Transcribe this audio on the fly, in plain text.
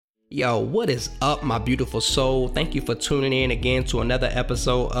Yo, what is up, my beautiful soul? Thank you for tuning in again to another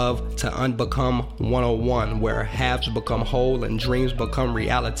episode of To Unbecome 101, where halves become whole and dreams become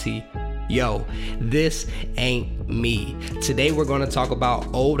reality. Yo, this ain't me. Today we're going to talk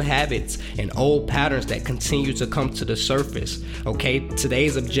about old habits and old patterns that continue to come to the surface. Okay,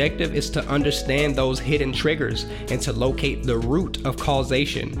 today's objective is to understand those hidden triggers and to locate the root of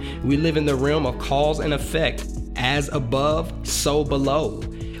causation. We live in the realm of cause and effect. As above, so below.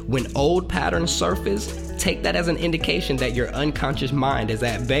 When old patterns surface, take that as an indication that your unconscious mind is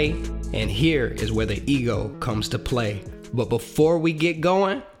at bay, and here is where the ego comes to play. But before we get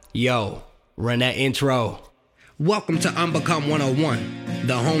going, yo, run that intro. Welcome to Unbecome 101,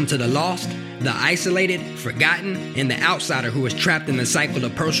 the home to the lost, the isolated, forgotten, and the outsider who is trapped in the cycle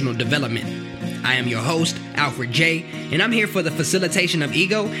of personal development. I am your host, Alfred J, and I'm here for the facilitation of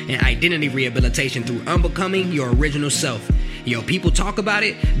ego and identity rehabilitation through unbecoming your original self. Yo, people talk about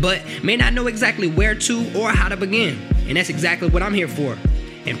it, but may not know exactly where to or how to begin. And that's exactly what I'm here for.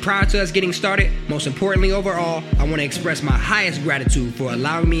 And prior to us getting started, most importantly overall, I want to express my highest gratitude for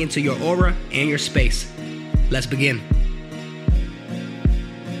allowing me into your aura and your space. Let's begin.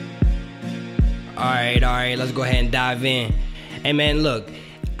 All right, let's go ahead and dive in. Hey man, look,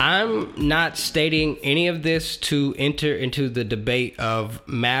 I'm not stating any of this to enter into the debate of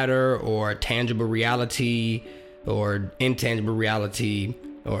matter or tangible reality or intangible reality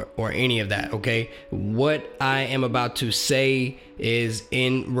or any of that, okay? What I am about to say is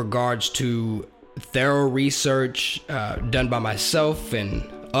in regards to thorough research done by myself and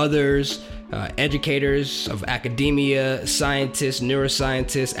others, educators of academia, scientists,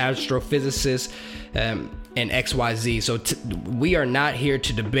 neuroscientists, astrophysicists, and XYZ. So we are not here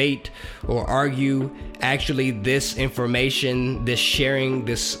to debate or argue. Actually, this information, this sharing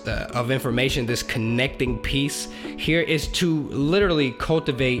of information, this connecting piece here is to literally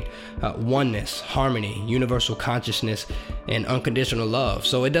cultivate oneness, harmony, universal consciousness, and unconditional love.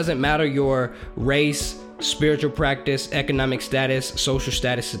 So it doesn't matter your race, spiritual practice, economic status, social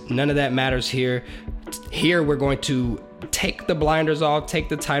status, none of that matters here. Here we're going to take the blinders off, take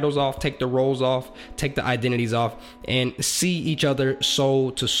the titles off, take the roles off, take the identities off, and see each other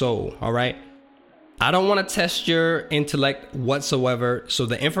soul to soul, all right? I don't want to test your intellect whatsoever, so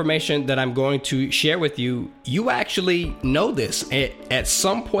the information that I'm going to share with you, you actually know this. At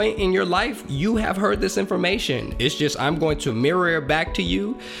some point in your life, you have heard this information. It's just I'm going to mirror it back to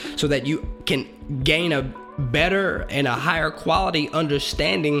you so that you can gain a better and a higher quality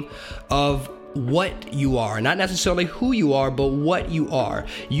understanding of what you are, not necessarily who you are, but what you are.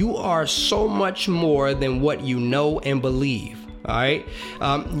 You are so much more than what you know and believe. All right.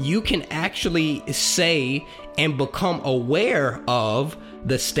 You can actually say and become aware of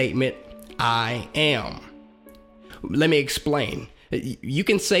the statement, I am. Let me explain. You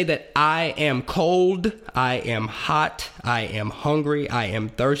can say that I am cold, I am hot, I am hungry, I am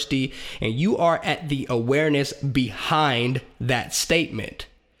thirsty, and you are at the awareness behind that statement.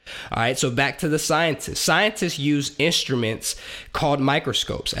 All right, so back to the scientists. Scientists use instruments called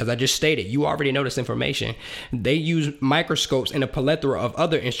microscopes. As I just stated, you already know this information. They use microscopes and a plethora of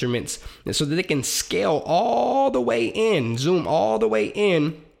other instruments so that they can scale all the way in, zoom all the way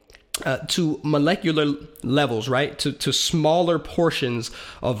in to molecular levels, right? To smaller portions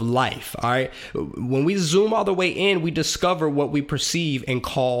of life, all right? When we zoom all the way in, we discover what we perceive and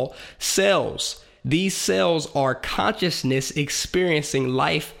call cells. These cells are consciousness experiencing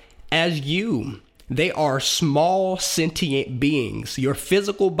life as you. They are small sentient beings. Your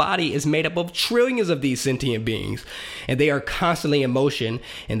physical body is made up of trillions of these sentient beings, and they are constantly in motion,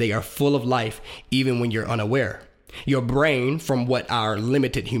 and they are full of life even when you're unaware. Your brain, from what our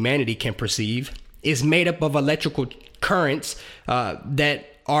limited humanity can perceive, is made up of electrical currents that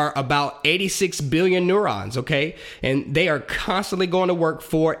are about 86 billion neurons, okay? And they are constantly going to work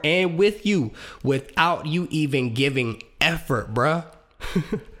for and with you without you even giving effort, bruh.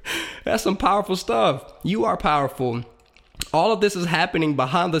 That's some powerful stuff. You are powerful. All of this is happening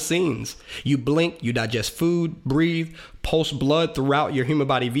behind the scenes. You blink, you digest food, breathe, pulse blood throughout your human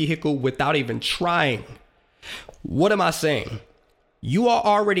body vehicle without even trying. What am I saying? You are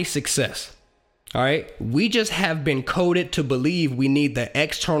already success. All right. We just have been coded to believe we need the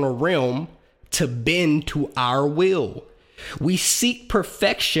external realm to bend to our will. We seek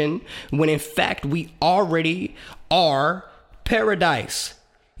perfection when in fact we already are paradise.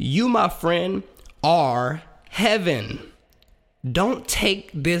 You, my friend, are heaven. Don't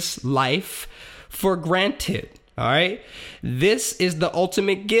take this life for granted. All right. This is the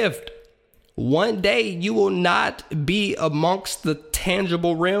ultimate gift. One day you will not be amongst the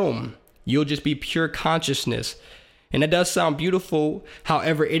tangible realm. You'll just be pure consciousness. And that does sound beautiful.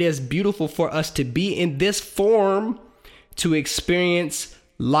 However, it is beautiful for us to be in this form to experience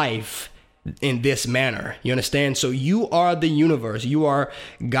life in this manner. You understand? So you are the universe. You are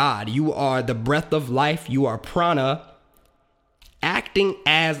God. You are the breath of life. You are prana acting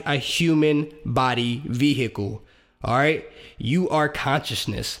as a human body vehicle. All right. You are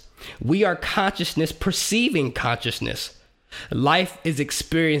consciousness. We are consciousness perceiving consciousness. Life is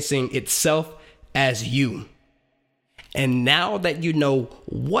experiencing itself as you. And now that you know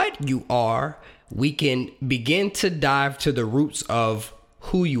what you are, we can begin to dive to the roots of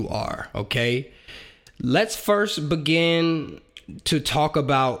who you are, okay? Let's first begin to talk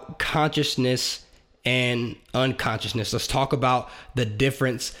about consciousness and unconsciousness. Let's talk about the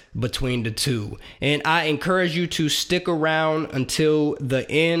difference between the two. And I encourage you to stick around until the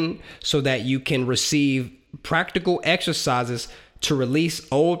end so that you can receive practical exercises to release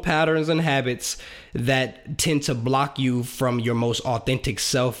old patterns and habits that tend to block you from your most authentic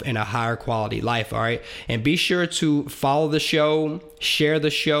self and a higher quality life. All right. And be sure to follow the show, share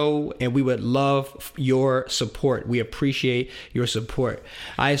the show, and we would love your support. We appreciate your support.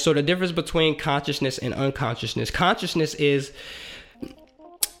 All right. So the difference between consciousness and unconsciousness. Consciousness is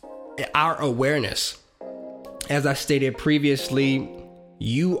our awareness. As I stated previously,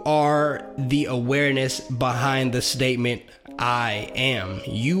 you are the awareness behind the statement, I am.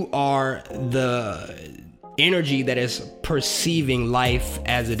 You are the energy that is perceiving life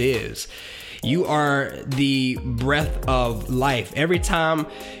as it is. You are the breath of life. Every time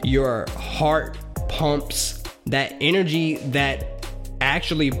your heart pumps, that energy that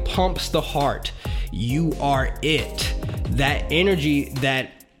actually pumps the heart, you are it. That energy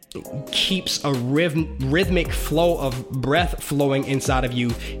that keeps a rhythmic flow of breath flowing inside of you.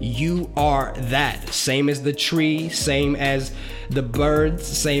 You are that. Same as the tree, same as the birds,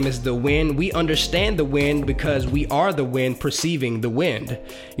 same as the wind. We understand the wind because we are the wind perceiving the wind.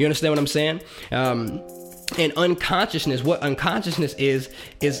 You understand what I'm saying? And unconsciousness, what unconsciousness is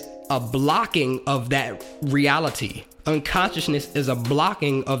a blocking of that reality. Unconsciousness is a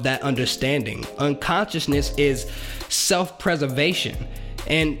blocking of that understanding. Unconsciousness is self-preservation.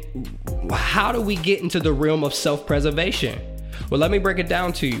 And how do we get into the realm of self-preservation? Well, let me break it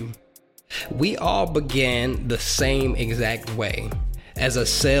down to you. We all began the same exact way, as a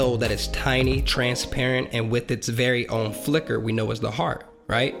cell that is tiny, transparent, and with its very own flicker we know as the heart,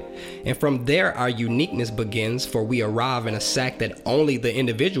 right? And from there, our uniqueness begins, for we arrive in a sac that only the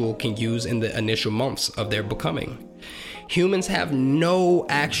individual can use in the initial months of their becoming. Humans have no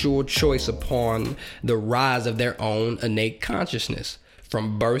actual choice upon the rise of their own innate consciousness.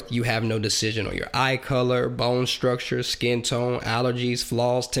 From birth, you have no decision on your eye color, bone structure, skin tone, allergies,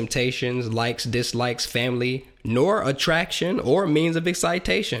 flaws, temptations, likes, dislikes, family, nor attraction or means of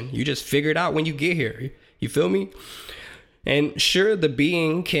excitation. You just figure it out when you get here. You feel me? And sure, the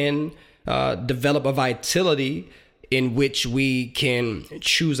being can develop a vitality in which we can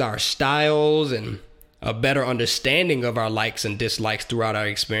choose our styles and a better understanding of our likes and dislikes throughout our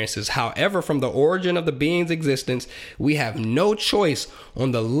experiences. However, from the origin of the being's existence, we have no choice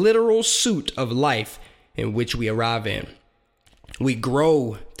on the literal suit of life in which we arrive in. We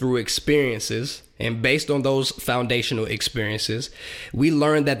grow through experiences, and based on those foundational experiences, we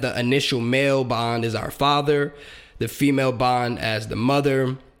learn that the initial male bond is our father, the female bond as the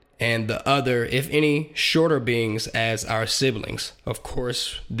mother, and the other, if any, shorter beings as our siblings. Of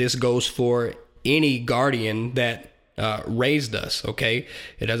course, this goes for any guardian that raised us, okay?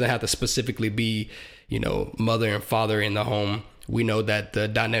 It doesn't have to specifically be, mother and father in the home. We know that the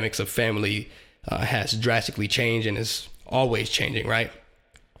dynamics of family has drastically changed and is always changing, right?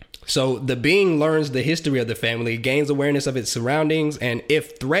 So the being learns the history of the family, gains awareness of its surroundings, and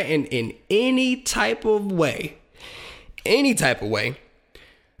if threatened in any type of way,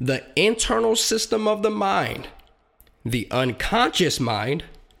 the internal system of the mind, the unconscious mind,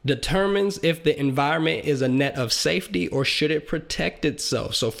 determines if the environment is a net of safety or should it protect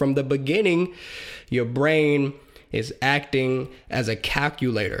itself. So from the beginning, your brain is acting as a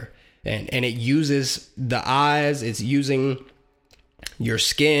calculator, and it uses the eyes, it's using your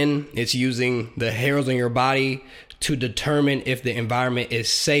skin, it's using the hairs on your body to determine if the environment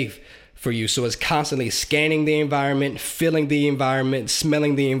is safe for you. So it's constantly scanning the environment, feeling the environment,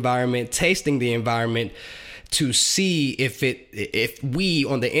 smelling the environment, tasting the environment, to see if we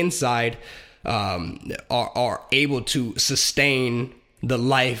on the inside are able to sustain the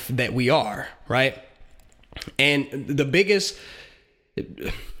life that we are, right? And the biggest,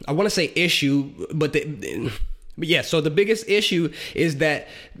 I want to say issue, so the biggest issue is that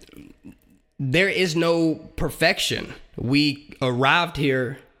there is no perfection. We arrived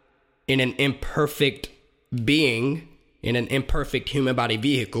here in an imperfect being in an imperfect human body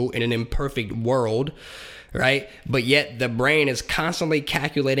vehicle in an imperfect world, right? But yet the brain is constantly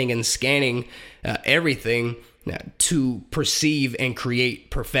calculating and scanning everything to perceive and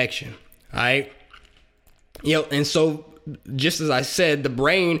create perfection, right? And so just as I said, the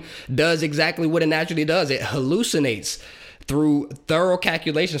brain does exactly what it naturally does. It hallucinates through thorough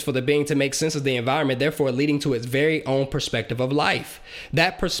calculations for the being to make sense of the environment, therefore leading to its very own perspective of life.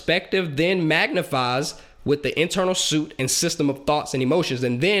 That perspective then magnifies with the internal suit and system of thoughts and emotions,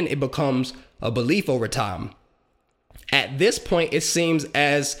 and then it becomes a belief over time. At this point, it seems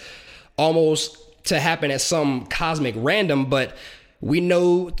as almost to happen at some cosmic random, but we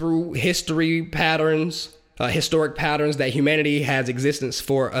know through historic patterns that humanity has existence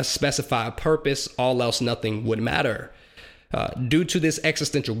for a specified purpose. All else, nothing would matter. Due to this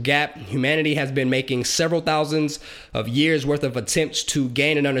existential gap, humanity has been making several thousands of years worth of attempts to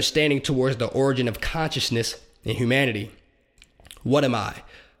gain an understanding towards the origin of consciousness in humanity. What am I?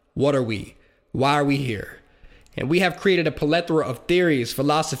 What are we? Why are we here? And we have created a plethora of theories,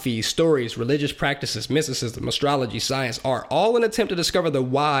 philosophies, stories, religious practices, mysticism, astrology, science, art, all in an attempt to discover the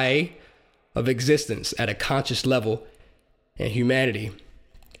why of existence at a conscious level in humanity.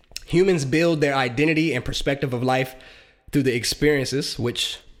 Humans build their identity and perspective of life through the experiences,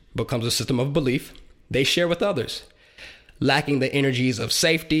 which becomes a system of belief, they share with others. Lacking the energies of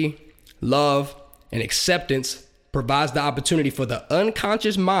safety, love, and acceptance provides the opportunity for the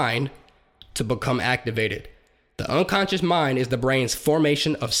unconscious mind to become activated. The unconscious mind is the brain's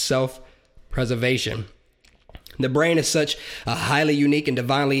formation of self-preservation. The brain is such a highly unique and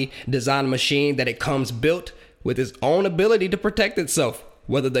divinely designed machine that it comes built with its own ability to protect itself,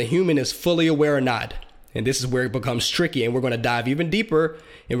 whether the human is fully aware or not. And this is where it becomes tricky, and we're going to dive even deeper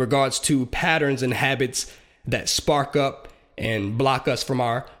in regards to patterns and habits that spark up and block us from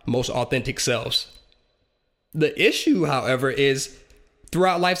our most authentic selves. The issue, however, is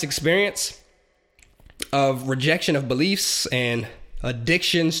throughout life's experience of rejection of beliefs and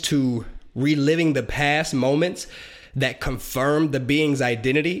addictions to reliving the past moments that confirm the being's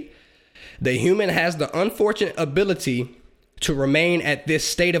identity, the human has the unfortunate ability to remain at this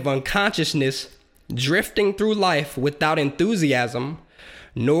state of unconsciousness, drifting through life without enthusiasm,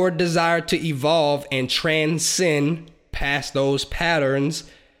 nor desire to evolve and transcend past those patterns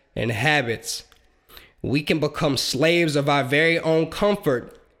and habits. We can become slaves of our very own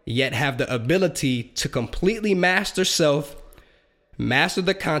comfort, yet have the ability to completely master self, master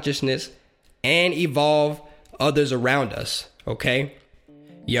the consciousness, and evolve others around us, okay?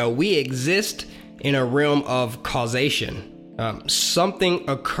 We exist in a realm of causation. Something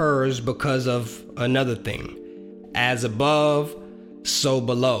occurs because of another thing. As above, so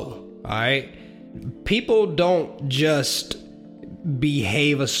below. All right. People don't just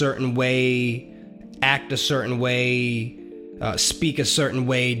behave a certain way, act a certain way, speak a certain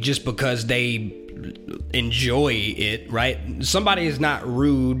way just because they enjoy it, right? Somebody is not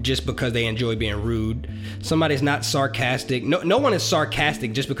rude just because they enjoy being rude. Somebody's not sarcastic. No one is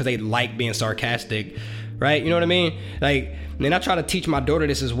sarcastic just because they like being sarcastic, right? You know what I mean? Like, and I try to teach my daughter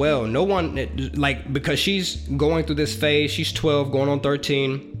this as well. No one, like, because she's going through this phase, she's 12, going on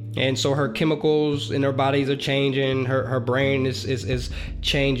 13. And so her chemicals in her bodies are changing. Her brain is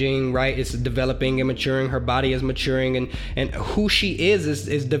changing, right? It's developing and maturing. Her body is maturing, and who she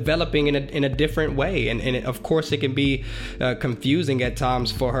is developing in a different way. And of course, it can be confusing at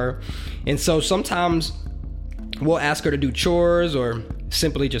times for her. And so sometimes we'll ask her to do chores or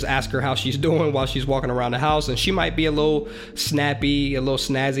simply just ask her how she's doing while she's walking around the house, and she might be a little snappy, a little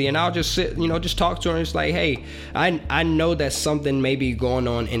snazzy, and I'll just sit, just talk to her and it's like, hey, I know that something may be going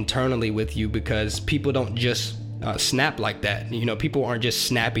on internally with you, because people don't just snap like that. People aren't just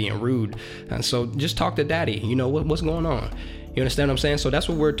snappy and rude, and so just talk to daddy. What's going on. You understand what I'm saying? So that's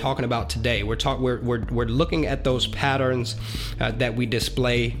what we're talking about today. We're looking at those patterns that we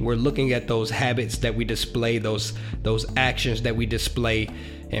display. We're looking at those habits that we display, those actions that we display,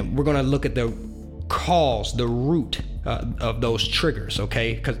 and we're going to look at the cause, the root of those triggers,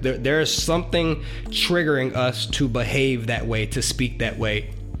 okay? Because there is something triggering us to behave that way, to speak that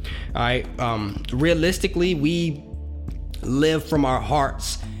way. All right. Realistically, we live from our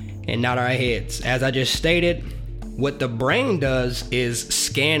hearts and not our heads. As I just stated, what the brain does is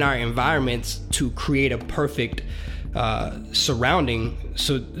scan our environments to create a perfect surrounding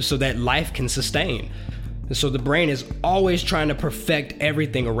so that life can sustain. So the brain is always trying to perfect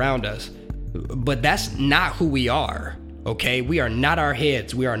everything around us. But that's not who we are, okay? We are not our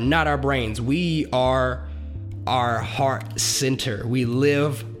heads. We are not our brains. We are our heart center. We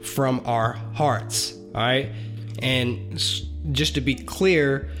live from our hearts, all right? And just to be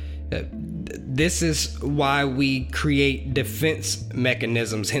clear, This is why we create defense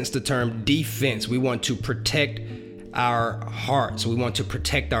mechanisms, hence the term defense. We want to protect our hearts. We want to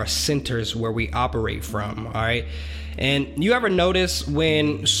protect our centers where we operate from. All right. And you ever notice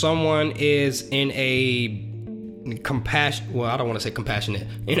when someone is in a in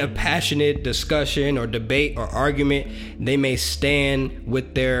a passionate discussion or debate or argument, they may stand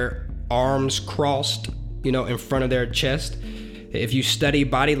with their arms crossed, in front of their chest. If you study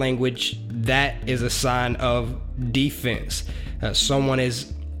body language, that is a sign of defense. Someone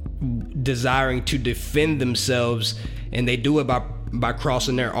is desiring to defend themselves, and they do it by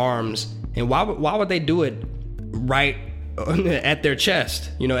crossing their arms. And why would they do it right at their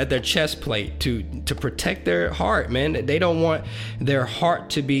chest, at their chest plate to protect their heart, man? They don't want their heart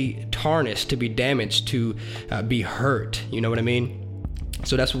to be tarnished, to be damaged, to be hurt. You know what I mean?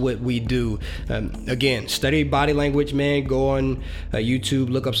 So that's what we do. Again, study body language, man. Go on YouTube,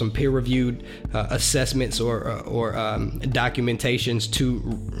 look up some peer-reviewed assessments or documentations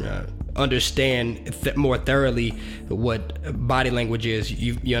to understand more thoroughly what body language is.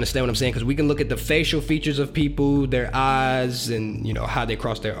 You understand what I'm saying? Because we can look at the facial features of people, their eyes, and how they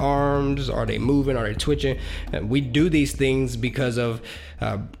cross their arms. Are they moving? Are they twitching? We do these things because of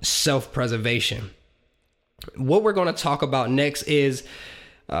self-preservation. What we're going to talk about next is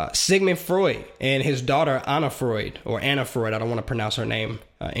Sigmund Freud and his daughter Anna Freud, I don't want to pronounce her name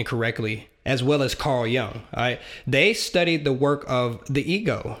incorrectly, as well as Carl Jung. All right, they studied the work of the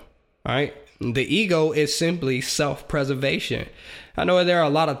ego. All right, the ego is simply self-preservation. I know there are a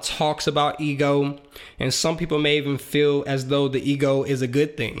lot of talks about ego, and some people may even feel as though the ego is a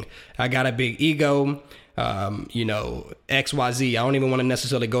good thing. I got a big ego, XYZ. I don't even want to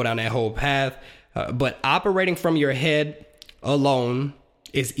necessarily go down that whole path. But operating from your head alone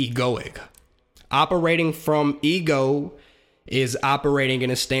is egoic. Operating from ego is operating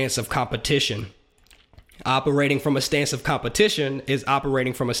in a stance of competition. Operating from a stance of competition is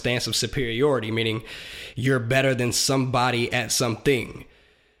operating from a stance of superiority, meaning you're better than somebody at something.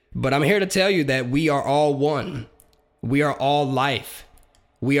 But I'm here to tell you that we are all one. We are all life.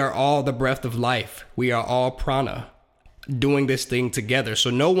 We are all the breath of life. We are all prana doing this thing together. So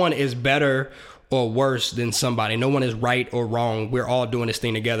no one is better or worse than somebody. No one is right or wrong. We're all doing this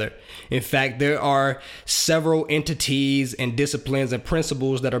thing together. In fact, there are several entities and disciplines and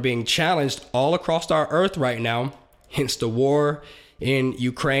principles that are being challenged all across our earth right now. Hence the war in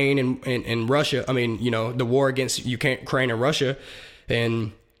Ukraine and Russia. I mean, the war against Ukraine and Russia,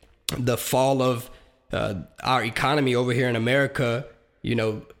 and the fall of our economy over here in America.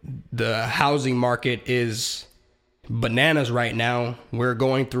 The housing market is bananas right now. We're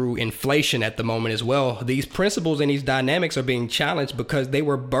going through inflation at the moment as well. These principles and these dynamics are being challenged because they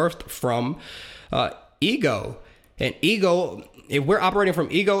were birthed from ego. And ego, if we're operating from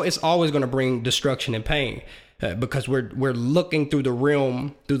ego, it's always going to bring destruction and pain because we're looking through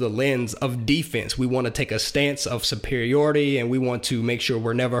the lens of defense. We want to take a stance of superiority, and we want to make sure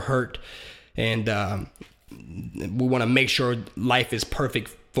we're never hurt. And we want to make sure life is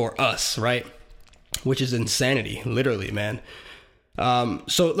perfect for us, right? Which is insanity, literally, man.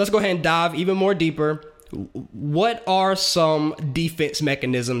 So let's go ahead and dive even more deeper. What are some defense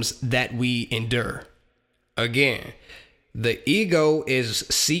mechanisms that we endure? Again, the ego is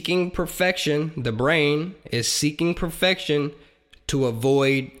seeking perfection. The brain is seeking perfection to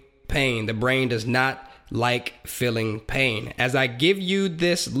avoid pain. The brain does not like feeling pain. As I give you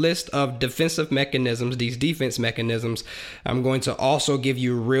this list of defensive mechanisms, these defense mechanisms, I'm going to also give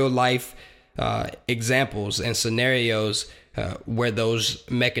you real life examples and scenarios where those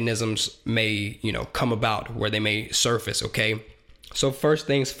mechanisms may, come about, where they may surface. Okay. So first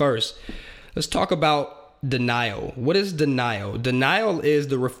things first, let's talk about denial. What is denial? Denial is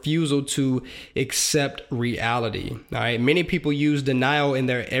the refusal to accept reality. All right. Many people use denial in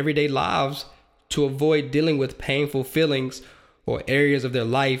their everyday lives to avoid dealing with painful feelings or areas of their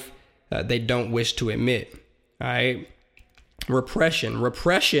life they don't wish to admit. All right.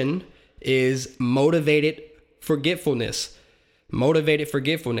 Repression is motivated forgetfulness.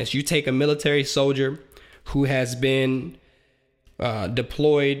 You take a military soldier who has been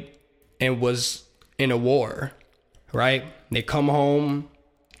deployed and was in a war, right? They come home.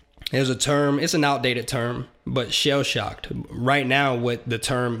 There's a term, it's an outdated term, but shell-shocked. Right now, what the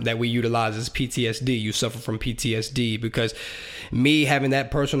term that we utilize is PTSD. You suffer from PTSD because me having that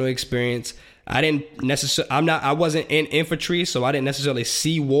personal experience, I wasn't in infantry, so I didn't necessarily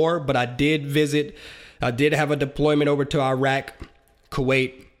see war, but I did have a deployment over to Iraq,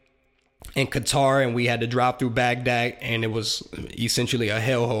 Kuwait, and Qatar, and we had to drive through Baghdad, and it was essentially a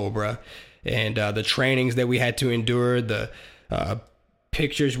hellhole, bruh. And the trainings that we had to endure, the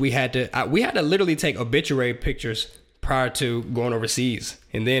pictures. We had to literally take obituary pictures prior to going overseas.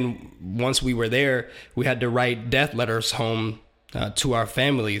 And then once we were there, we had to write death letters home to our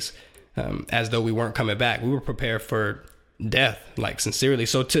families as though we weren't coming back. We were prepared for death, like sincerely.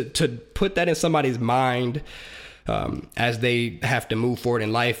 So to put that in somebody's mind as they have to move forward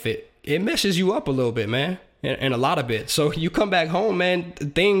in life, it messes you up a little bit, man. And a lot of it. So you come back home, man,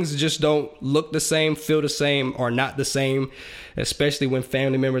 things just don't look the same, feel the same, or not the same, especially when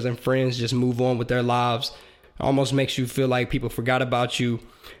family members and friends just move on with their lives. It almost makes you feel like people forgot about you.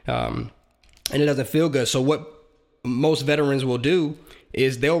 And it doesn't feel good. So what most veterans will do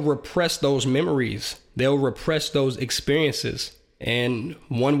is they'll repress those memories. They'll repress those experiences. And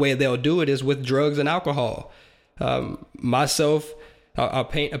one way they'll do it is with drugs and alcohol. Myself, I'll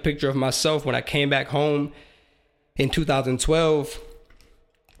paint a picture of myself when I came back home. In 2012,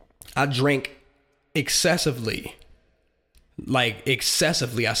 I drank excessively. I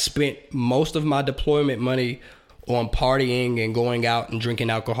spent most of my deployment money on partying and going out and drinking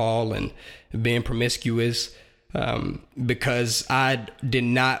alcohol and being promiscuous because I did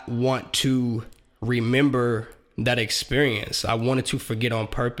not want to remember that experience. I wanted to forget on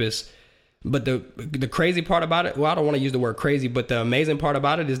purpose. But the crazy part about it, well, I don't want to use the word crazy, but the amazing part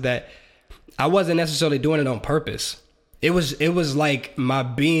about it is that I wasn't necessarily doing it on purpose. It was like my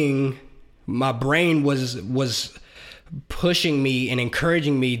brain was pushing me and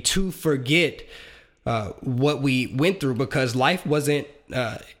encouraging me to forget what we went through, because life wasn't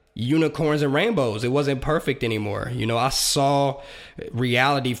unicorns and rainbows. It wasn't perfect anymore. You know, I saw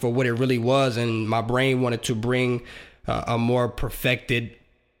reality for what it really was, and my brain wanted to bring a more perfected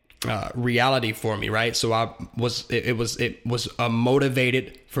reality for me, right? So it was a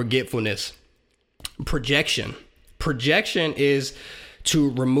motivated forgetfulness. Projection is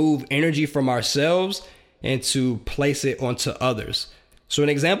to remove energy from ourselves and to place it onto others. So an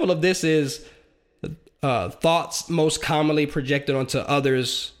example of this is thoughts most commonly projected onto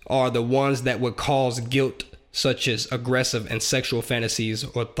others are the ones that would cause guilt, such as aggressive and sexual fantasies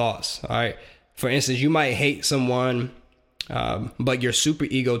or thoughts. All right. For instance, you might hate someone, but your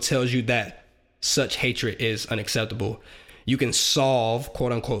superego tells you that such hatred is unacceptable. You can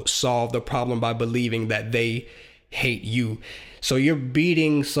quote unquote, solve the problem by believing that they hate you. So you're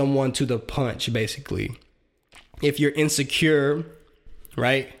beating someone to the punch, basically. If you're insecure,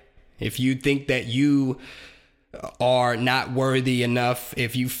 right? If you think that you are not worthy enough,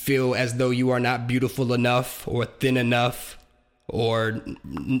 if you feel as though you are not beautiful enough or thin enough, or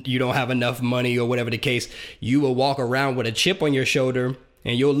you don't have enough money, or whatever the case, you will walk around with a chip on your shoulder,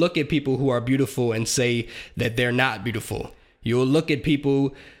 and you'll look at people who are beautiful and say that they're not beautiful. You'll look at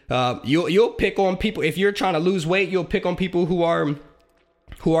people, you'll pick on people. If you're trying to lose weight, you'll pick on people who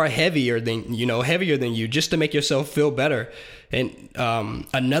are heavier than you, just to make yourself feel better. And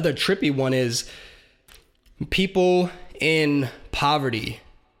another trippy one is people in poverty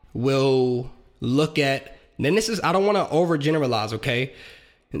will look at, and this is, I don't want to overgeneralize, okay?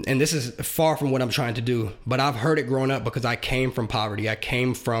 And this is far from what I'm trying to do, but I've heard it growing up because I came from poverty.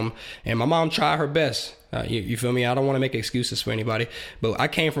 And my mom tried her best. You feel me? I don't want to make excuses for anybody, but I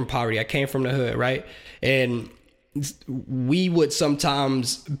came from poverty. I came from the hood, right? And we would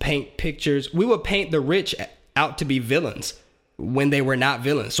sometimes paint pictures. We would paint the rich out to be villains when they were not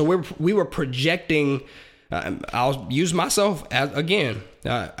villains. So we were projecting. I'll use myself as, again.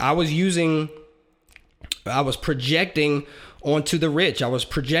 I was projecting onto the rich. I was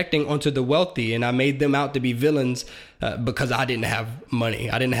projecting onto the wealthy, and I made them out to be villains because I didn't have money.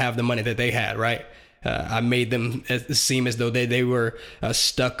 I didn't have the money that they had, right? I made them seem as though they were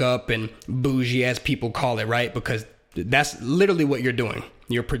stuck up and bougie, as people call it, right? Because that's literally what you're doing.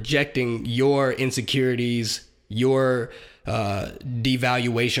 You're projecting your insecurities, your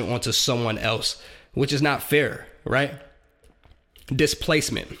devaluation onto someone else, which is not fair, right?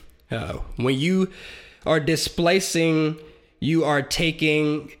 Displacement. When you are displacing, you are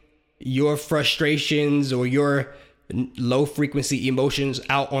taking your frustrations or your low frequency emotions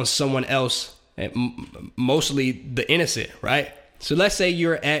out on someone else, and mostly the innocent, right? So let's say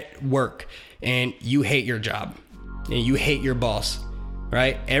you're at work and you hate your job and you hate your boss,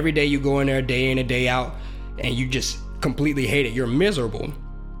 right? Every day you go in there, day in and day out, and you just completely hate it. You're miserable.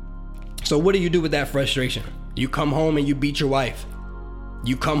 So what do you do with that frustration? You come home and you beat your wife.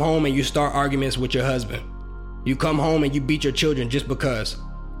 You come home and you start arguments with your husband. You come home and you beat your children just because.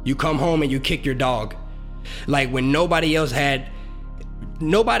 You come home and you kick your dog. Like when nobody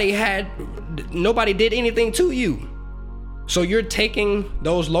did anything to you. So you're taking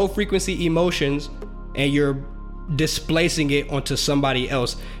those low frequency emotions and you're displacing it onto somebody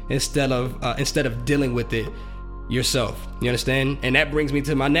else instead of dealing with it yourself. You understand? And that brings me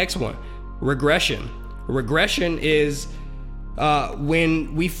to my next one, regression. Regression is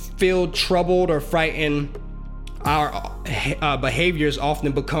when we feel troubled or frightened, our behaviors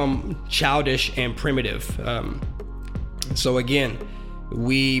often become childish and primitive. So again,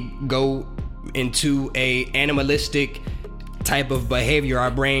 we go into a animalistic type of behavior.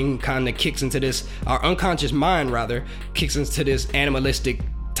 Our brain kind of kicks into this, our unconscious mind rather, kicks into this animalistic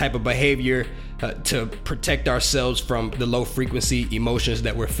type of behavior to protect ourselves from the low frequency emotions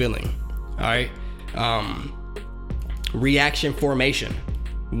that we're feeling. All right. Reaction formation,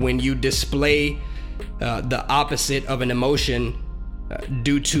 when you display the opposite of an emotion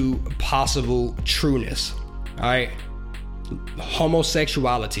due to possible trueness. All right.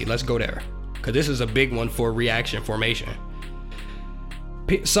 Homosexuality, let's go there, because this is a big one for reaction formation.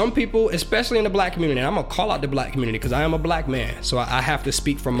 Some people, especially in the black community, and I'm gonna call out the black community because I am a black man, so I have to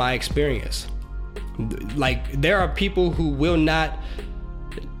speak from my experience. Like, there are people who will not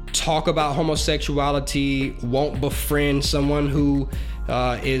talk about homosexuality, won't befriend someone who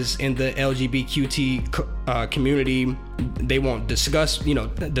is in the LGBTQ community. They won't discuss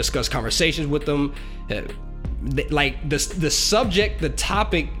conversations with them. Like the subject, the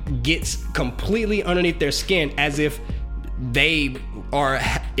topic gets completely underneath their skin, as if they are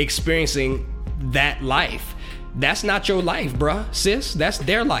experiencing that life. That's not your life, bruh, sis. That's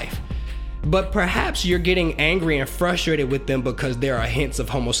their life. But perhaps you're getting angry and frustrated with them because there are hints of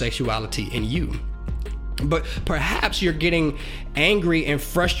homosexuality in you. But perhaps you're getting angry and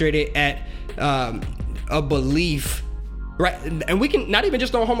frustrated at a belief, right? And we can not even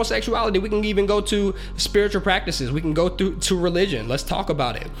just on homosexuality, we can even go to spiritual practices. We can go to religion. Let's talk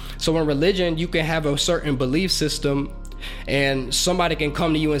about it. So in religion, you can have a certain belief system and somebody can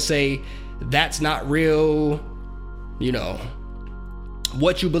come to you and say, that's not real.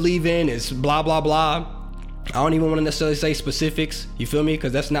 What you believe in is blah, blah, blah. I don't even want to necessarily say specifics. You feel me?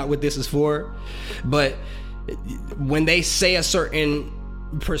 Because that's not what this is for. But when they say a certain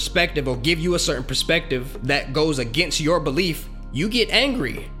perspective or give you a certain perspective that goes against your belief, you get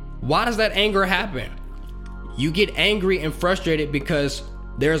angry. Why does that anger happen? You get angry and frustrated because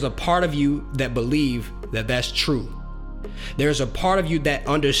there's a part of you that believe that that's true. There's a part of you that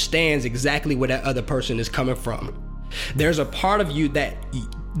understands exactly where that other person is coming from. There's a part of you that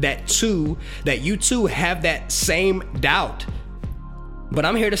you too have that same doubt. But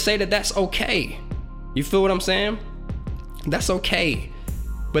I'm here to say that that's okay. You feel what I'm saying? That's okay.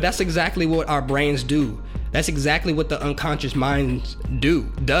 But that's exactly what our brains do. That's exactly what the unconscious mind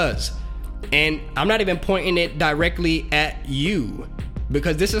does. And I'm not even pointing it directly at you,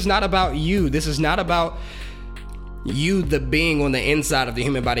 because this is not about you. This is not about you, the being on the inside of the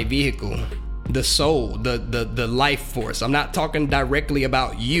human body vehicle, the soul, the life force. I'm not talking directly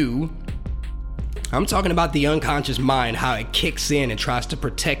about you. I'm talking about the unconscious mind, how it kicks in and tries to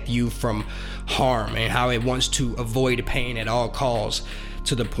protect you from harm, and how it wants to avoid pain at all costs,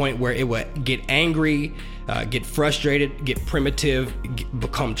 to the point where it would get angry, get frustrated, get primitive,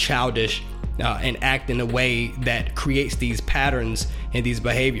 become childish, and act in a way that creates these patterns and these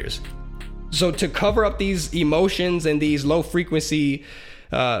behaviors. So to cover up these emotions and these low frequency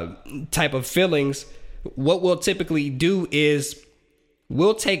type of feelings, what we'll typically do is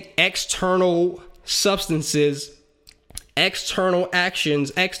we'll take external substances, external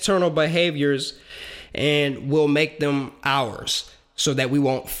actions, external behaviors, and we'll make them ours so that we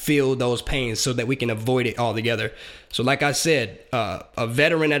won't feel those pains, so that we can avoid it altogether. So like I said, a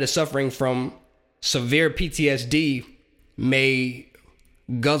veteran that is suffering from severe PTSD may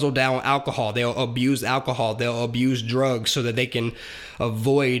guzzle down alcohol. They'll abuse alcohol. They'll abuse drugs so that they can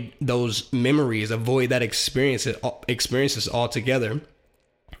avoid those memories, avoid that experiences altogether.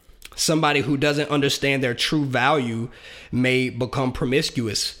 Somebody who doesn't understand their true value may become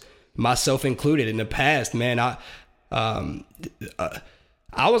promiscuous, myself included. In the past, man, I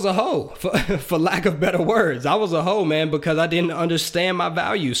was a hoe, for lack of better words. I was a hoe, man, because I didn't understand my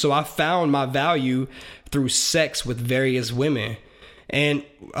value. So I found my value through sex with various women. And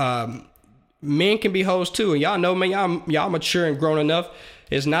men can be hoes too. And y'all know, man, y'all mature and grown enough.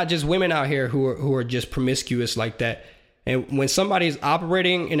 It's not just women out here who are just promiscuous like that. And when somebody's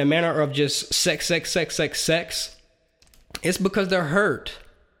operating in a manner of just sex, it's because they're hurt.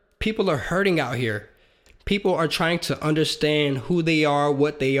 People are hurting out here. People are trying to understand who they are,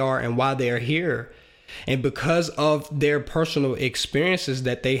 what they are, and why they are here. And because of their personal experiences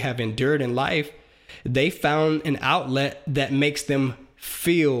that they have endured in life, they found an outlet that makes them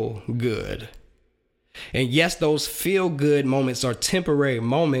feel good. And yes, those feel good moments are temporary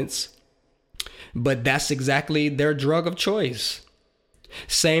moments, but that's exactly their drug of choice.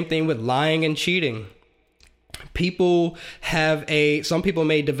 Same thing with lying and cheating. Some people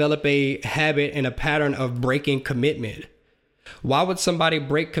may develop a habit and a pattern of breaking commitment. Why would somebody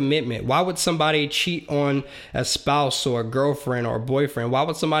break commitment? Why would somebody cheat on a spouse or a girlfriend or a boyfriend? Why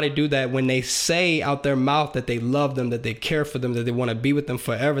would somebody do that when they say out their mouth that they love them, that they care for them, that they want to be with them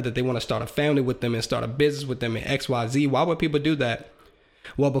forever, that they want to start a family with them and start a business with them and XYZ? Why would people do that?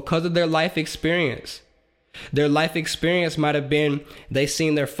 Well, because of their life experience. Their life experience might have been they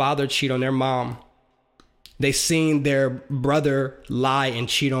seen their father cheat on their mom. They seen their brother lie and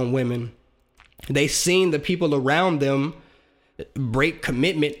cheat on women. They seen the people around them break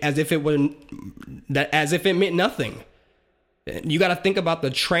commitment as if it meant nothing. You got to think about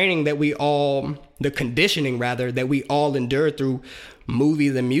the training the conditioning rather, that we all endured through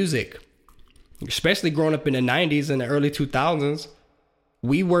movies and music, especially growing up in the 90s and the early 2000s.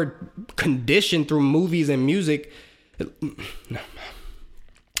 We were conditioned through movies and music.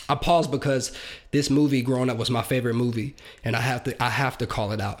 I pause because this movie growing up was my favorite movie, and I have to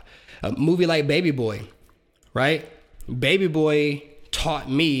call it out. A movie like Baby Boy, right? Baby Boy taught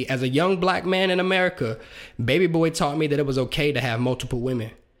me, as a young black man in America, Baby Boy taught me that it was okay to have multiple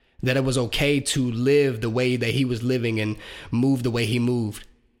women, that it was okay to live the way that he was living and move the way he moved.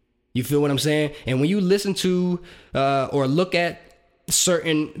 You feel what I'm saying? And when you listen to or look at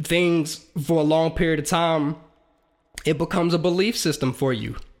certain things for a long period of time, it becomes a belief system for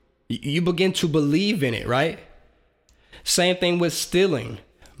you. You begin to believe in it, right? Same thing with stealing,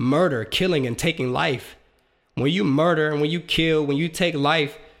 murder, killing, and taking life. When you murder and when you kill, when you take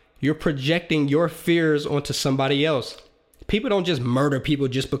life, you're projecting your fears onto somebody else. People don't just murder people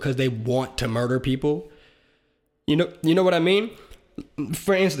just because they want to murder people. You know what I mean?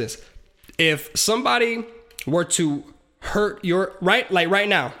 For instance, if somebody were to hurt right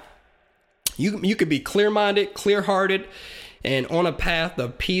now, you could be clear-minded, clear-hearted, and on a path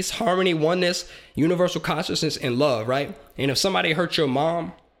of peace, harmony, oneness, universal consciousness, and love, right? And if somebody hurt your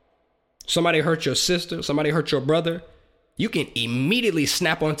mom, somebody hurt your sister, somebody hurt your brother, you can immediately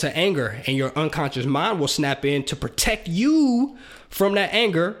snap onto anger, and your unconscious mind will snap in to protect you from that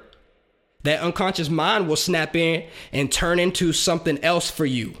anger. That unconscious mind will snap in and turn into something else for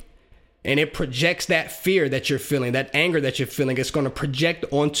you. And it projects that fear that you're feeling, that anger that you're feeling. It's going to project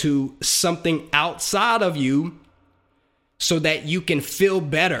onto something outside of you so that you can feel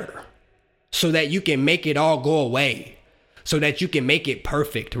better, so that you can make it all go away, so that you can make it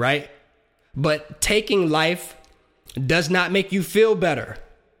perfect, right? But taking life does not make you feel better.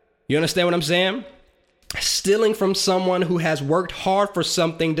 You understand what I'm saying? Stealing from someone who has worked hard for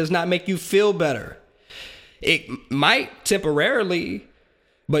something does not make you feel better. It might temporarily,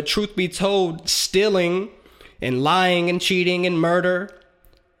 but truth be told, stealing and lying and cheating and murder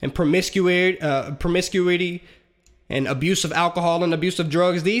and promiscuity and abuse of alcohol and abuse of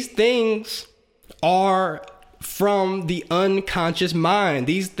drugs, these things are from the unconscious mind.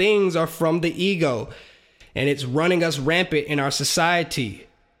 These things are from the ego, and it's running us rampant in our society.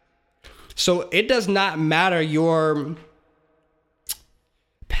 So it does not matter your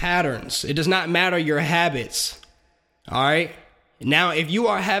patterns. It does not matter your habits. All right. Now, if you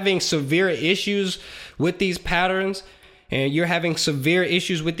are having severe issues with these patterns and you're having severe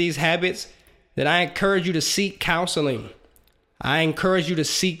issues with these habits, then I encourage you to seek counseling. I encourage you to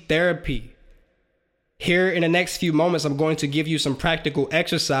seek therapy. Here in the next few moments, I'm going to give you some practical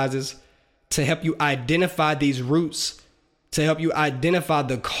exercises to help you identify these roots, to help you identify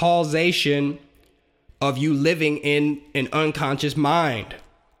the causation of you living in an unconscious mind.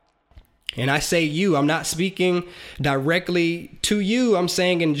 And I say you, I'm not speaking directly to you. I'm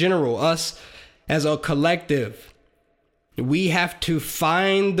saying in general, us as a collective, we have to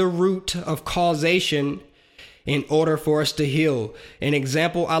find the root of causation in order for us to heal. An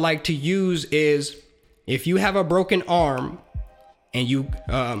example I like to use is if you have a broken arm and you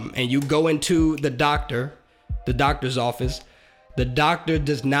go into the doctor's office, the doctor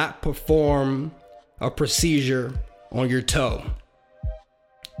does not perform a procedure on your toe.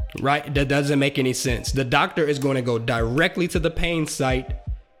 Right? That doesn't make any sense. The doctor is going to go directly to the pain site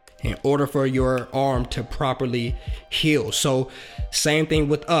in order for your arm to properly heal. So same thing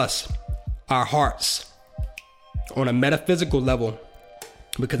with us, our hearts, on a metaphysical level,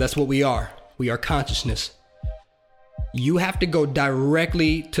 because that's what we are. We are consciousness. You have to go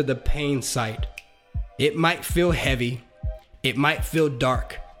directly to the pain site. It might feel heavy. It might feel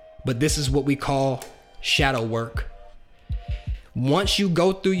dark, but this is what we call shadow work. Once you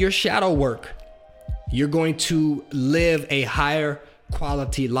go through your shadow work, you're going to live a higher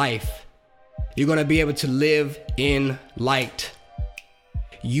quality life. You're going to be able to live in light.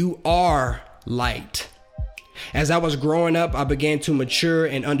 You are light. As I was growing up, I began to mature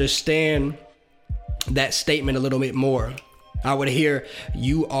and understand that statement a little bit more, I would hear,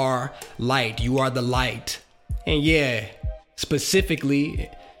 you are light, you are the light. And yeah, specifically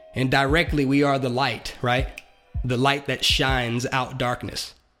and directly, we are the light, right? The light that shines out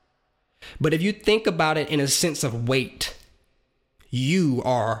darkness. But if you think about it in a sense of weight, you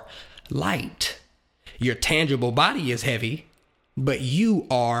are light. Your tangible body is heavy, but you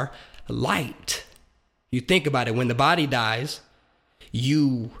are light. You think about it, when the body dies,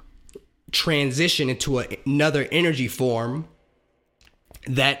 you transition into another energy form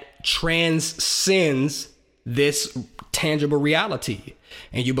that transcends this tangible reality,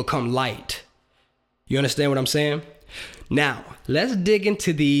 and you become light. You understand what I'm saying? Now, let's dig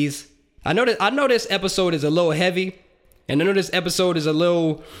into these. I know this episode is a little heavy, and I know this episode is a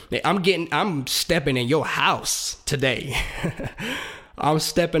little, I'm stepping in your house today. I'm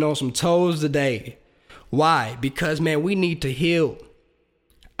stepping on some toes today. Why? Because, man, we need to heal.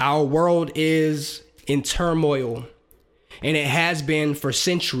 Our world is in turmoil, and it has been for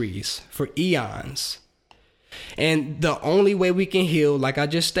centuries, for eons. And the only way we can heal, like I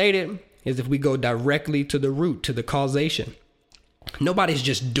just stated, is if we go directly to the root, to the causation. Nobody's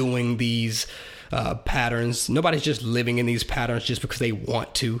just doing these patterns. Nobody's just living in these patterns just because they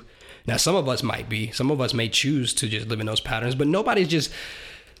want to. Now, some of us might be. Some of us may choose to just live in those patterns, but nobody's just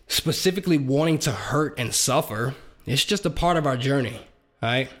specifically wanting to hurt and suffer. It's just a part of our journey, all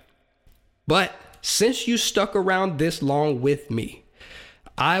right? But since you stuck around this long with me,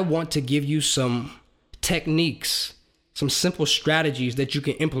 I want to give you some techniques, some simple strategies that you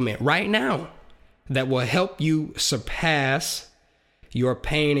can implement right now that will help you surpass your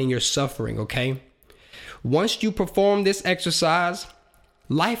pain and your suffering, okay? Once you perform this exercise,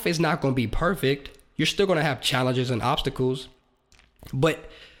 life is not going to be perfect. You're still going to have challenges and obstacles. But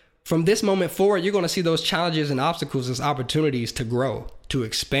from this moment forward, you're going to see those challenges and obstacles as opportunities to grow, to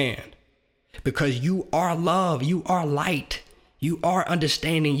expand. Because you are love, you are light, you are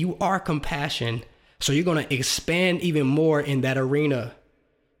understanding, you are compassion. So you're going to expand even more in that arena.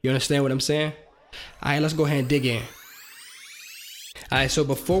 You understand what I'm saying? All right, let's go ahead and dig in. All right, so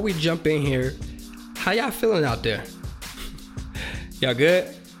before we jump in here, how y'all feeling out there? Y'all good?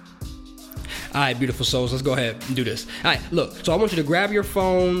 All right, beautiful souls, let's go ahead and do this. All right, look, so I want you to grab your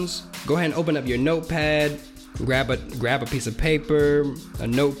phones, go ahead and open up your notepad, grab a piece of paper, a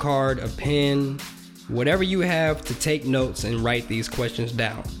note card, a pen, whatever you have to take notes and write these questions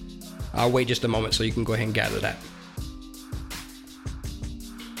down. I'll wait just a moment so you can go ahead and gather that.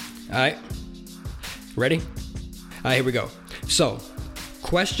 All right, ready? All right, here we go. So,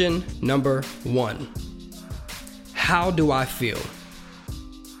 question number 1. How do I feel?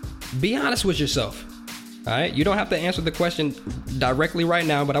 Be honest with yourself. All right, you don't have to answer the question directly right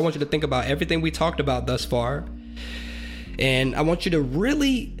now, but I want you to think about everything we talked about thus far. And I want you to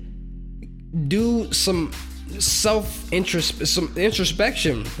really do some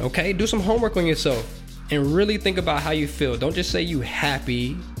introspection, okay? Do some homework on yourself and really think about how you feel. Don't just say you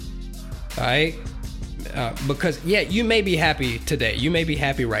happy, all right? Because, yeah, you may be happy today. You may be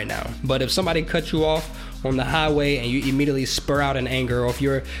happy right now. But if somebody cuts you off on the highway and you immediately spur out in anger, or if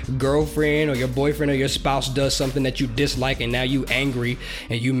your girlfriend or your boyfriend or your spouse does something that you dislike and now you angry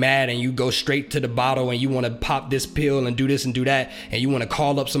and you mad and you go straight to the bottle and you want to pop this pill and do this and do that and you want to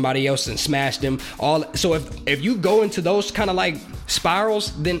call up somebody else and smash them all. So if you go into those kind of like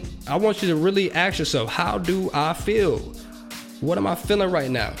spirals, then I want you to really ask yourself, how do I feel? What am I feeling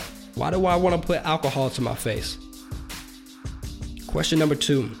right now? Why do I want to put alcohol to my face? Question number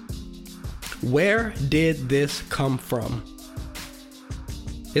 2. Where did this come from?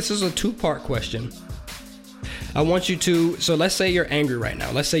 This is a 2-part question. I want you to, so let's say you're angry right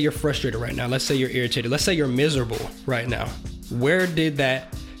now. Let's say you're frustrated right now. Let's say you're irritated. Let's say you're miserable right now. Where did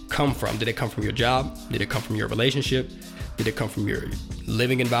that come from? Did it come from your job? Did it come from your relationship? Did it come from your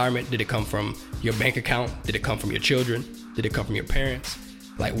living environment? Did it come from your bank account? Did it come from your children? Did it come from your parents?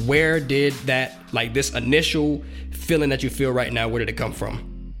 Like, where did that, like this initial feeling that you feel right now, where did it come from?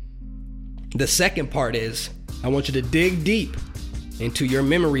 The second part is, I want you to dig deep into your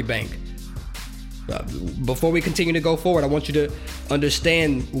memory bank. Before we continue to go forward, I want you to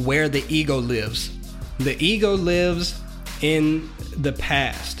understand where the ego lives. The ego lives in the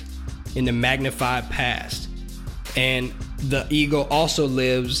past, in the magnified past. And the ego also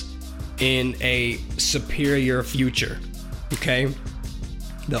lives in a superior future, okay?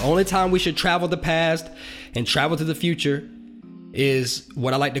 The only time we should travel the past and travel to the future is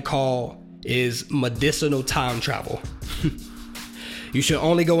what I like to call is medicinal time travel. You should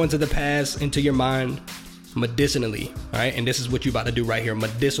only go into the past, into your mind, medicinally, all right? And this is what you're about to do right here,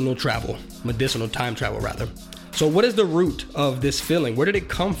 medicinal time travel rather. So what is the root of this feeling? Where did it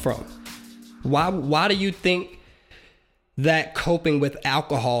come from? Why do you think that coping with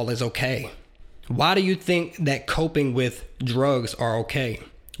alcohol is okay? Why do you think that coping with drugs are okay?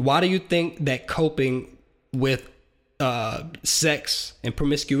 Why do you think that coping with sex and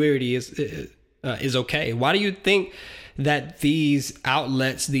promiscuity is okay? Why do you think that these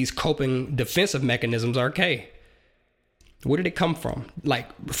outlets, these coping defensive mechanisms are okay? Where did it come from?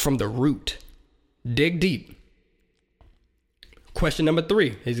 Like from the root. Dig deep. Question number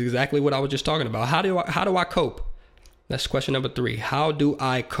 3 is exactly what I was just talking about. How do I cope? That's question number 3. How do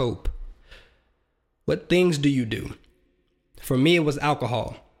I cope? What things do you do? For me, it was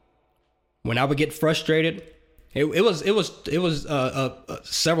alcohol. When I would get frustrated, it was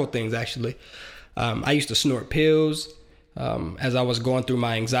several things actually. I used to snort pills as I was going through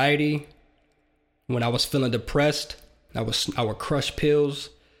my anxiety. When I was feeling depressed, I would crush pills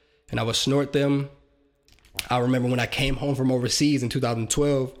and I would snort them. I remember when I came home from overseas in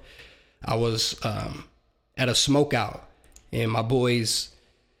 2012, I was at a smokeout in my boy's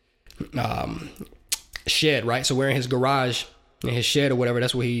shed, right? So we're in his garage, in his shed or whatever.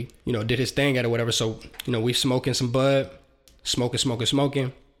 That's where he, did his thing at or whatever. So, we smoking some bud,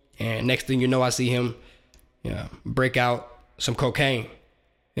 smoking. And next thing you know, I see him break out some cocaine.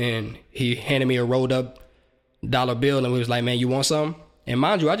 And he handed me a rolled up dollar bill and we was like, man, you want some? And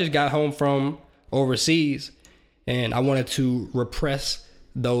mind you, I just got home from overseas and I wanted to repress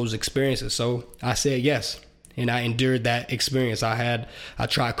those experiences. So I said yes. And I endured that experience. I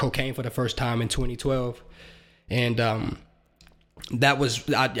tried cocaine for the first time in 2012. And I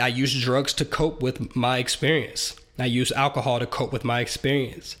used drugs to cope with my experience. I used alcohol to cope with my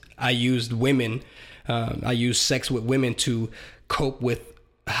experience. I used women. I used sex with women to cope with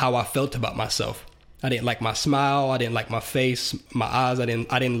how I felt about myself. I didn't like my smile. I didn't like my face, my eyes. I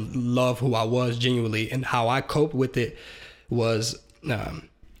didn't love who I was genuinely. And how I coped with it was I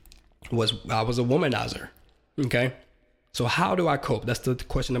was a womanizer. Okay. So how do I cope? That's the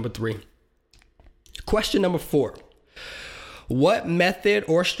question number 3. Question number 4. What method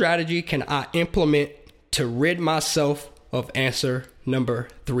or strategy can I implement to rid myself of answer number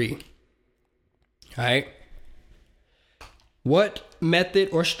 3? All right. What method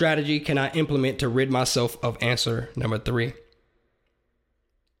or strategy can I implement to rid myself of answer number 3?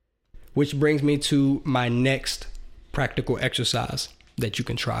 Which brings me to my next practical exercise that you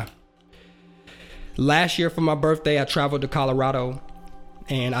can try. Last year for my birthday, I traveled to Colorado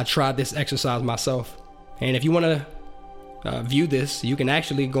and I tried this exercise myself. And if you want to view this, you can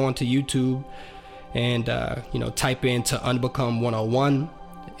actually go onto YouTube and, type into Unbecome 101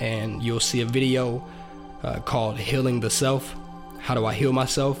 and you'll see a video called Healing the Self. How do I heal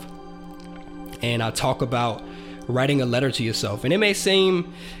myself? And I talk about writing a letter to yourself. And it may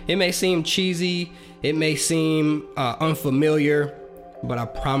seem cheesy. It may seem unfamiliar, but I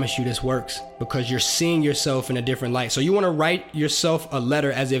promise you this works because you're seeing yourself in a different light. So you want to write yourself a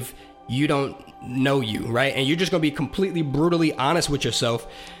letter as if you don't know you, right? And you're just going to be completely brutally honest with yourself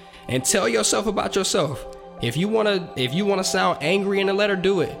and tell yourself about yourself. If you want to sound angry in a letter,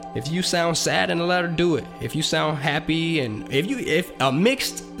 do it. If you sound sad in a letter, do it. If you sound happy and if a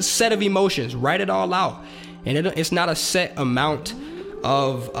mixed set of emotions, write it all out. And it's not a set amount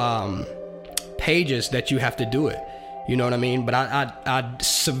of pages that you have to do it. You know what I mean? But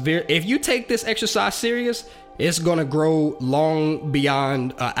if you take this exercise serious, it's going to grow long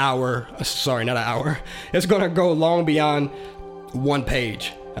beyond an hour. Sorry, not an hour. It's going to go long beyond 1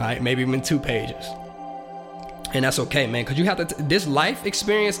 page. All right, maybe even 2 pages. And that's okay, man, because this life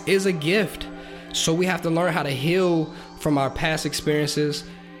experience is a gift. So we have to learn how to heal from our past experiences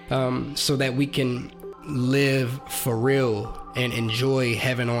so that we can live for real and enjoy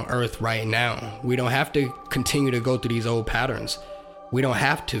heaven on earth right now. We don't have to continue to go through these old patterns. We don't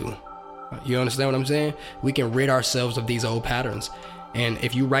have to. You understand what I'm saying? We can rid ourselves of these old patterns. And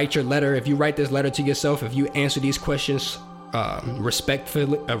if you write this letter to yourself, if you answer these questions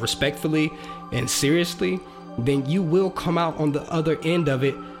respectfully and seriously, then you will come out on the other end of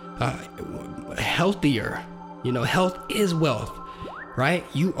it healthier. Health is wealth, right?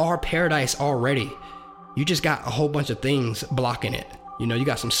 You are paradise already. You just got a whole bunch of things blocking it. You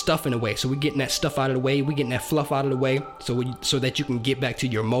got some stuff in the way. So we're getting that stuff out of the way. We're getting that fluff out of the way so that you can get back to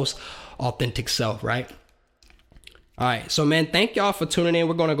your most authentic self, right? All right. So, man, thank y'all for tuning in.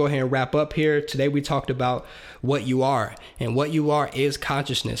 We're going to go ahead and wrap up here. Today, we talked about what you are, and what you are is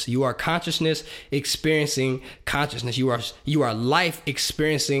consciousness. You are consciousness experiencing consciousness. You are life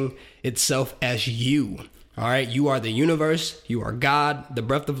experiencing itself as you. All right. You are the universe. You are God, the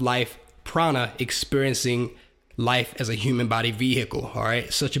breath of life, prana experiencing life as a human body vehicle. All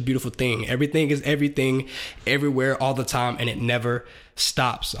right. Such a beautiful thing. Everything is everything, everywhere, all the time, and it never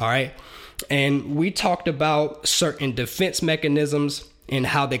stops. All right. And we talked about certain defense mechanisms and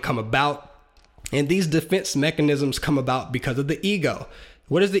how they come about. And these defense mechanisms come about because of the ego.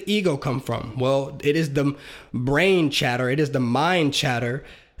 Where does the ego come from? Well, it is the brain chatter. It is the mind chatter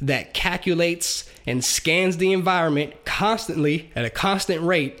that calculates and scans the environment constantly at a constant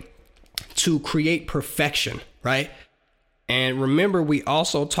rate to create perfection, right? And remember, we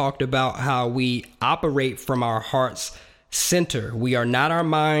also talked about how we operate from our heart's center. We are not our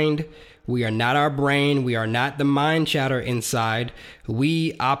mind. We are not our brain. We are not the mind chatter inside.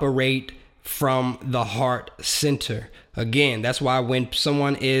 We operate from the heart center. Again, that's why when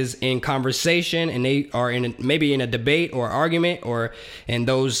someone is in conversation and they are maybe in a debate or argument, and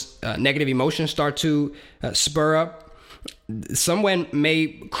those negative emotions start to spur up, someone may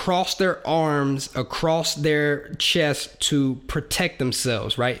cross their arms across their chest to protect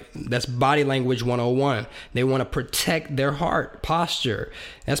themselves, right? That's body language 101. They want to protect their heart posture.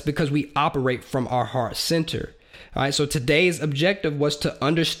 That's because we operate from our heart center. All right, so today's objective was to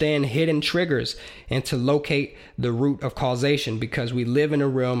understand hidden triggers and to locate the root of causation, because we live in a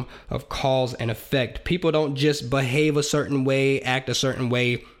realm of cause and effect. People don't just behave a certain way, act a certain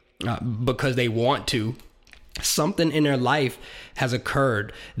way because they want to. Something in their life has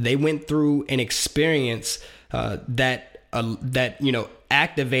occurred. They went through an experience that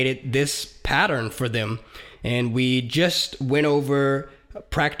activated this pattern for them. And we just went over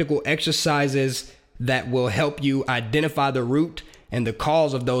practical exercises that will help you identify the root and the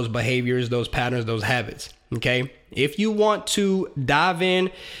cause of those behaviors, those patterns, those habits. Okay. If you want to dive in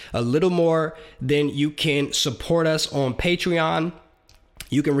a little more, then you can support us on Patreon.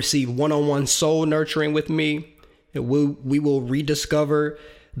 You can receive one-on-one soul nurturing with me. We will rediscover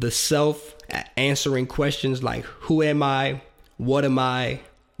the self, answering questions like, who am I? What am I?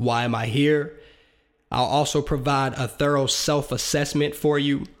 Why am I here? I'll also provide a thorough self-assessment for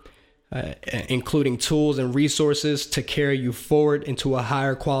you, including tools and resources to carry you forward into a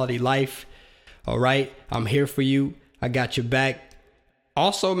higher quality life. All right. I'm here for you. I got your back.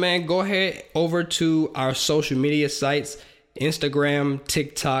 Also, man, go ahead over to our social media sites, Instagram,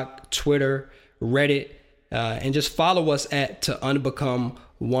 TikTok, Twitter, Reddit, and just follow us at To Unbecome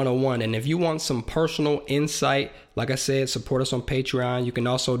 101. And if you want some personal insight, like I said, support us on Patreon. You can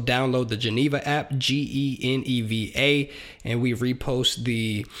also download the Geneva app, Geneva, and we repost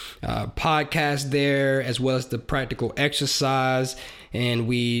the podcast there, as well as the practical exercise, and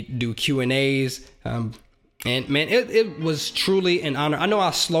we do Q&As. And man, it was truly an honor. I know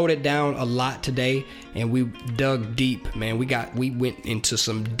I slowed it down a lot today, and we dug deep, man. We went into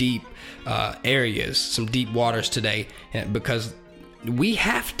some deep areas, some deep waters today, because we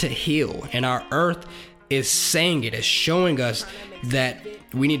have to heal, and our earth is saying it, is showing us that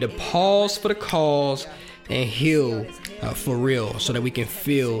we need to pause for the cause and heal for real, so that we can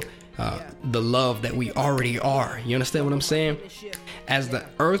feel the love that we already are. You understand what I'm saying? As the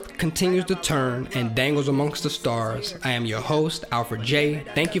earth continues to turn and dangles amongst the stars, I am your host, Alfred J.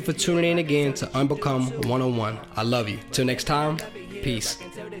 Thank you for tuning in again to Unbecome 101. I love you. Till next time, peace.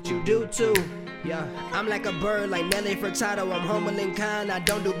 You do too. Yeah, I'm like a bird, like Nelly Furtado. I'm humble and kind, I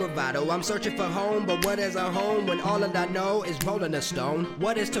don't do bravado. I'm searching for home, but what is a home when all that I know is rolling a stone?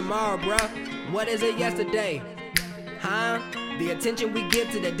 What is tomorrow, bruh? What is it yesterday? Huh? The attention we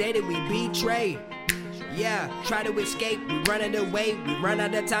give to the day that we betray. Yeah, try to escape, we running away, we run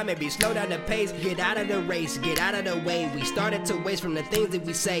out of time, maybe slow down the pace, get out of the race, get out of the way. We started to waste from the things that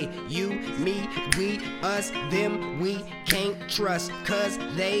we say. You, me, we, us, them, we can't trust, cause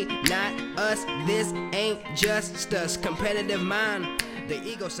they not us. This ain't just us. Competitive mind, the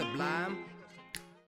ego sublime.